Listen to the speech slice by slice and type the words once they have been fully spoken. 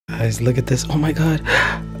Guys, look at this. Oh my god.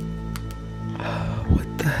 What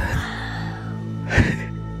the?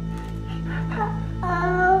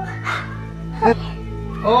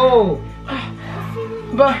 Oh.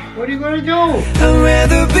 But what are you gonna do? I'd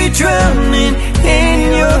rather be drowning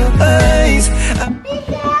in your eyes.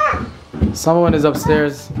 Someone is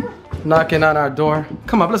upstairs knocking on our door.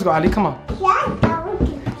 Come on, let's go, Ali. Come on.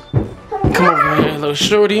 Come over here, little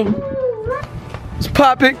shorty. It's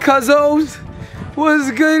poppin', cuzzos.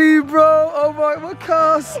 What's goody, bro? Oh my, what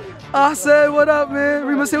cuz? I said, what up, man?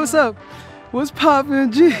 Rima, say what's up. What's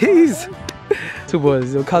poppin'? Jeez. Two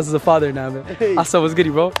boys. Yo, cuz is a father now, man. I said, what's goody,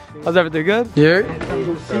 bro? How's everything good? Yeah.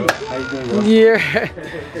 Yeah.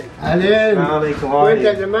 Alan,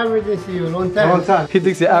 وانت زمان بدي see you long time. He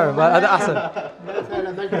thinks you're Arab. هذا أحسن.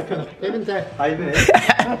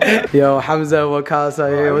 Yo, Hamza, what casa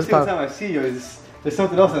here? What's poppin'? Every single time I see you, there's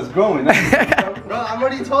something else that's growing. Bro, I'm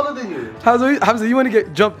already taller than you. Hamza, you want to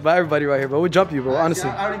get jumped by everybody right here, bro. We'll jump you, bro, honestly.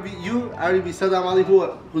 I already beat you. I already beat Saddam Ali.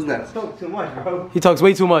 Who's next? Talk too much, bro. He talks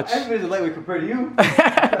way too much. Everybody's a lightweight compared to you.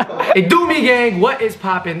 Hey, do me gang, what is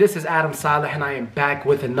poppin'? This is Adam Saleh and I am back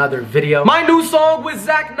with another video. My new song with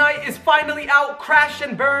Zach Knight is finally out, Crash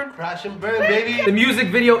and Burn. Crash and Burn, baby. The music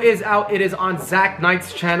video is out. It is on Zach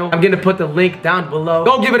Knight's channel. I'm gonna put the link down below.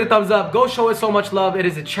 Go give it a thumbs up. Go show it so much love. It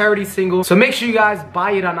is a charity single. So make sure you guys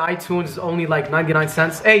buy it on iTunes. It's only like 99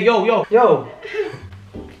 cents. Hey, yo.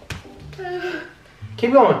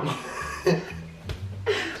 Keep going.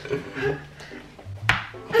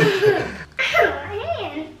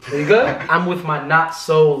 Are you good? I'm with my not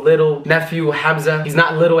so little nephew Hamza. He's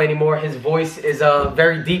not little anymore. His voice is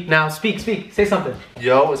very deep now. Speak. Say something.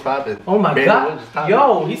 Yo, what's poppin'? Oh my god.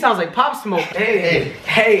 Yo, he sounds like Pop Smoke. Hey.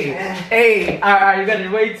 Alright, you're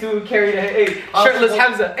getting way too carried away. Hey, shirtless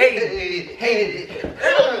Hamza. Hey.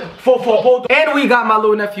 Four. And we got my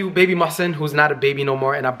little nephew, baby Mohsen, who's not a baby no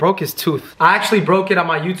more, and I broke his tooth. I actually broke it on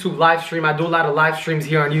my YouTube live stream. I do a lot of live streams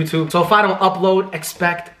here on YouTube. So if I don't upload,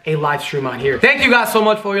 expect a live stream on here. Thank you guys so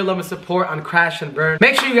much for your love and support on Crash and Burn.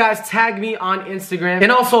 Make sure you guys tag me on Instagram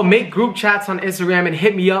and also make group chats on Instagram and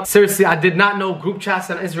hit me up. Seriously, I did not know group chats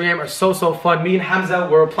on Instagram are so fun. Me and Hamza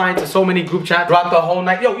were applying to so many group chats throughout the whole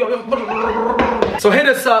night. Yo. So hit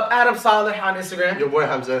us up, Adam Saleh on Instagram. Your boy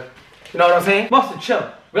Hamza. You know what I'm saying? Mustard,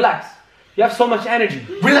 chill, relax. You have so much energy.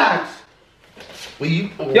 Relax. Yo.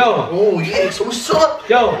 Oh yeah. So what's up?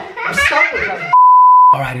 Yo. What's up with that?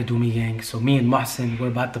 Alright, it do me gang. So me and Mohsen, we're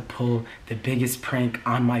about to pull the biggest prank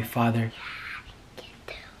on my father.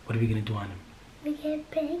 What are we gonna do on him? We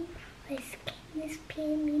get bang. My skin is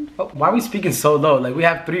peeling. Oh, why are we speaking so low? Like we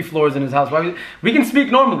have 3 floors in his house. Why we can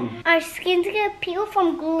speak normally. Our skin's gonna peel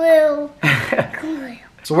from glue. Glue.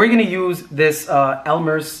 So we're gonna use this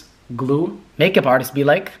Elmer's glue. Makeup artists be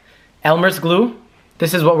like, Elmer's glue.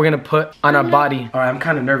 This is what we're gonna put on our body. Alright, I'm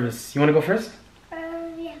kind of nervous. You wanna go first?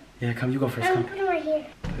 Yeah. Yeah, come, you go first. I'm Come. put it right here.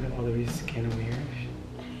 Put it all over your skin over here.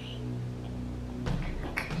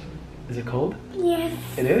 Is it cold? Yes.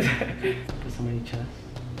 It is? Put some on your chest.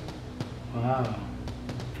 Wow.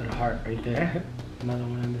 Put a heart right there. Another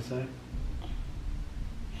one on this side.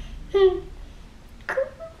 You're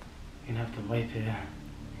gonna have to wipe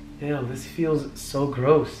it. Ew, this feels so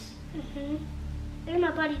gross. In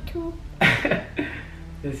my body too.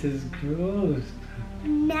 This is gross.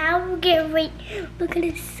 Now we'll get right. Look at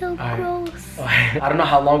it, so gross. I don't know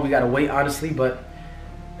how long we gotta wait, honestly, but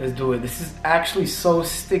let's do it. This is actually so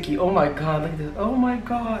sticky. Oh my god, look at this. Oh my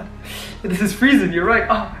god. This is freezing, you're right.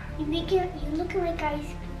 Oh. You're looking like ice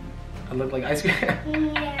cream. I look like ice cream?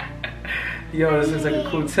 Yeah. Yo, this is like a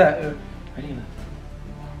cool set.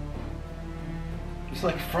 It's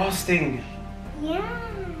like frosting. Yeah.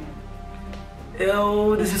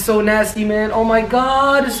 Ew, this is so nasty, man. Oh my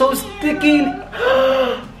god, it's so sticky.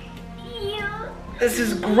 This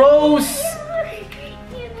is gross.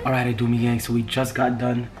 Alright, I do me gang. So we just got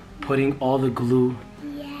done putting all the glue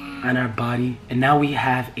on our body. And now we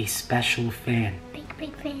have a special fan.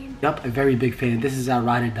 Big fan. Yup, a very big fan. This is our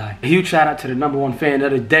ride or die. A huge shout out to the #1 fan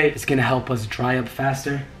of the day. It's gonna help us dry up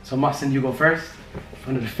faster. So Mohsen, you go first. In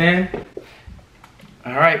front of the fan.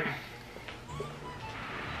 Alright.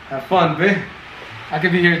 Have fun, babe. I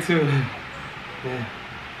could be here too. Yeah.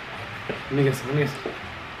 Let me guess.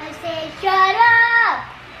 I say, shut up!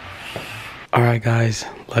 Alright guys,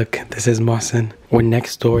 look, this is Mohsen. We're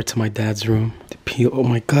next door to my dad's room. To peel. Oh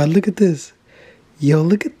my god, look at this. Yo,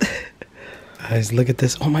 look at that. Guys, look at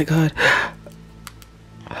this. Oh my god.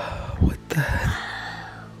 What the?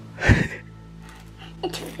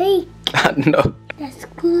 It's fake. No. That's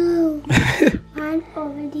glue. Mine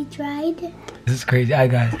already dried. This is crazy.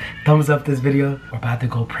 Alright guys, thumbs up this video. We're about to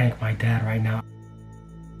go prank my dad right now.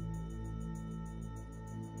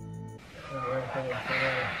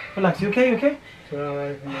 Relax. You okay? You okay?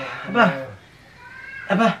 أبا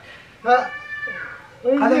أبا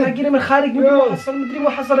هذا ناقيني من خارج مدري حصل مدري ما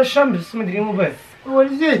حصل الشمس مدري مو بس. What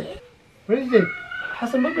is it? What is it?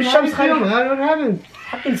 حصل مو بالشمس خارج. What happened?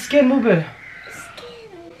 حق السكين مو به.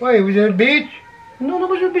 Why? Was it a beach? No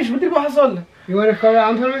مش بالبيش مدري ما حصل. You want to call an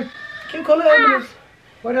ambulance? كيف call an ambulance?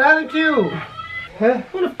 What happened to you? ها؟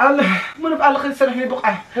 مو نفعل خلي سرحني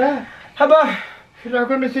بقعة. ها؟ هبا. شو راح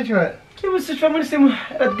أكون بالمستشفى؟ كيف المستشفى من اسمه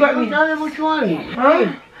رجعني. Which one?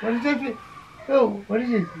 ها؟ What is it? Oh, what is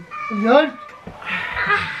it? Is it hurt?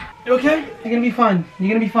 You okay? You're gonna be fine. You're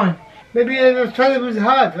gonna be fine. Maybe the sun was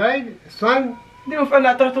hot, right? Sun? دي فعلا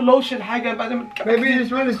اعطيته اللوشن حاجة بعدين. Maybe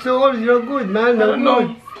this one is so old, it's not good, man. I don't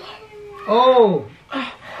know. Oh.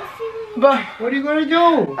 أبا. What are you gonna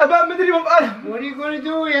do? أبا مدري ما بقى. What are you gonna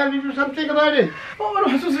do? You have to do something about it. ما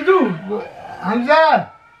أنا حسوس do.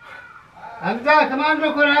 Hamza! Hamza, come on,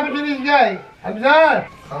 look what happened to this guy. Hamza!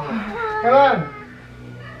 Come on.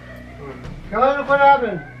 Come on, look what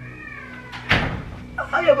happened.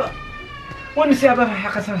 يا أبا. وين يا أبا يا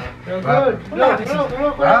قسم. You're good.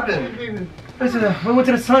 Look what happened. We went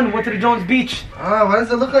to the sun. Went to the Jones Beach. Ah, why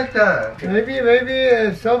does it look like that? Maybe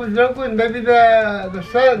some is not good. Maybe the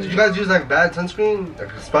sun. Did you guys use like bad sunscreen? Like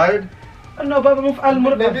expired? I don't know, Baba. مو فعل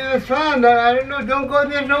مرة. Maybe the sun. I don't know. Don't go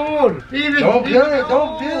there no more. Leave it. Don't peel it.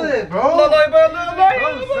 Don't peel it, bro. لا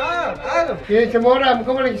Bro, stop. Adam. You need some water. I'm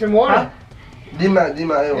coming to some water. Dima,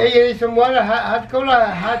 Hey, you need some water. Hot cola,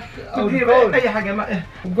 hot or cold. أي حاجة ما.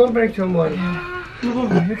 I'm going to bring some water.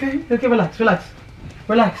 You okay? You okay? Relax.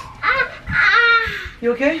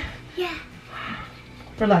 You okay? Yeah.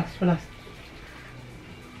 Relax.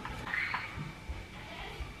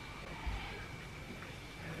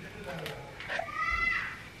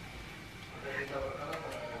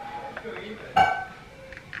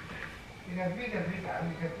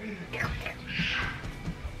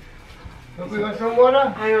 Look, you want some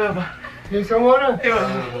water? أيوة يابا. Need some water?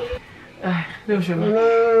 أيوة. ليش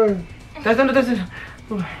يابا؟ That's it.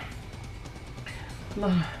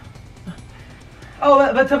 الله. Oh,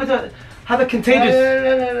 but هذا contagious.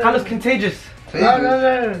 هذا contagious.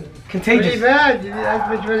 No. Contagious. Pretty bad.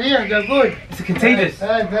 That's very they're good. It's contagious.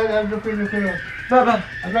 I'm looking. Baba,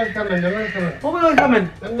 I'm not coming. what are we coming?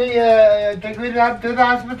 Let me take me to the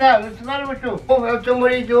hospital. What's the matter with you? Oh, Tom,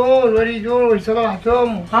 what are you doing? Where's Saleh,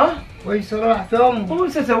 Tom? Huh? Where's Saleh, Tom? What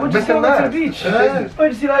was that? What did you say to the beach? Where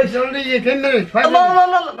did you see It's only 10 minutes. 5 minutes.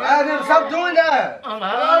 Allah. Adam, stop doing that.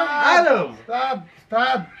 Adam.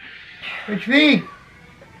 Stop. Which week?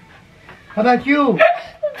 How about you?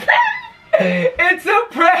 It's a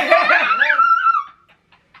prank.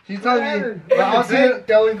 She's telling you.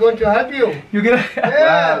 That was going to help you. You gonna?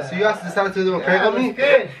 Wow, so you guys decided to do a prank on me?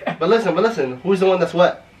 Scared. But listen, who's the one that's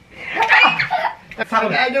wet?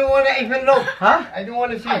 I don't want to even look. Huh? I don't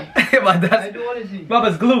want to see. But I that's don't want to see.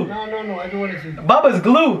 Baba's glue. No, I don't want to see. Baba's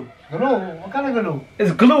glue. Glue? What kind of glue?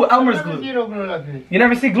 It's glue. Elmer's I've never glue. seen no glue like this. You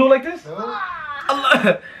never see glue like this? No?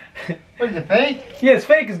 Allah. What is it, fake? Yeah, it's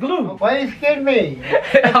fake. It's glue. Why you scared me?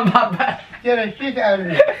 I'm not bad. Scared the shit out of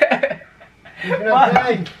me. It's not Why?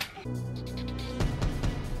 nice.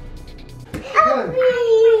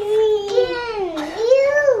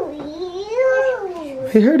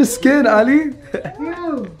 He heard the skin, Ali.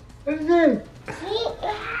 You. What is it?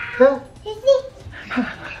 Huh?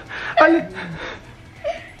 Ali.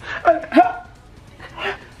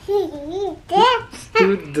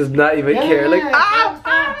 Dude does not even care. Like,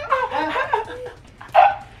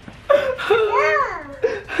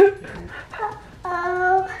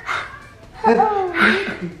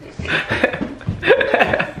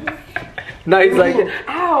 now he's like,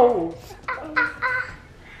 ow.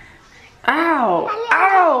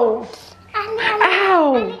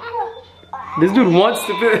 This dude wants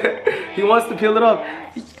to peel, he wants to peel it off.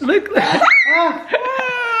 Look.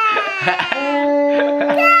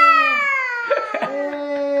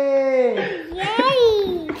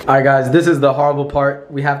 Alright guys, this is the horrible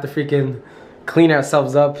part. We have to freaking clean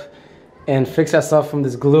ourselves up and fix ourselves from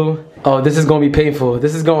this glue. Oh, this is gonna be painful.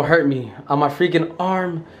 This is gonna hurt me on my freaking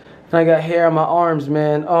arm. And I got hair on my arms,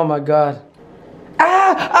 man. Oh my god.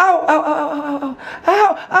 Ow,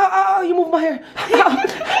 you moved my hair.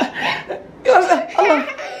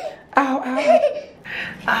 Ow.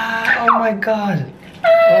 Oh my god.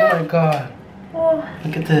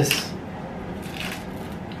 Look at this.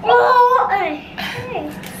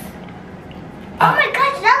 Oh my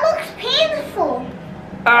gosh, that looks painful.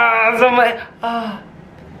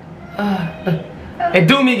 Hey,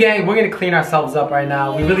 do me gang, we're gonna clean ourselves up right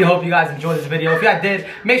now. We really hope you guys enjoyed this video. If you guys did,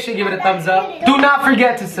 make sure you give it a thumbs up. Do not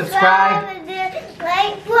forget to subscribe.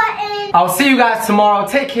 like button. I'll see you guys tomorrow.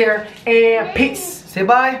 Take care and peace. Say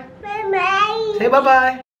bye. Bye-bye. Say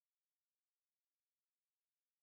bye-bye.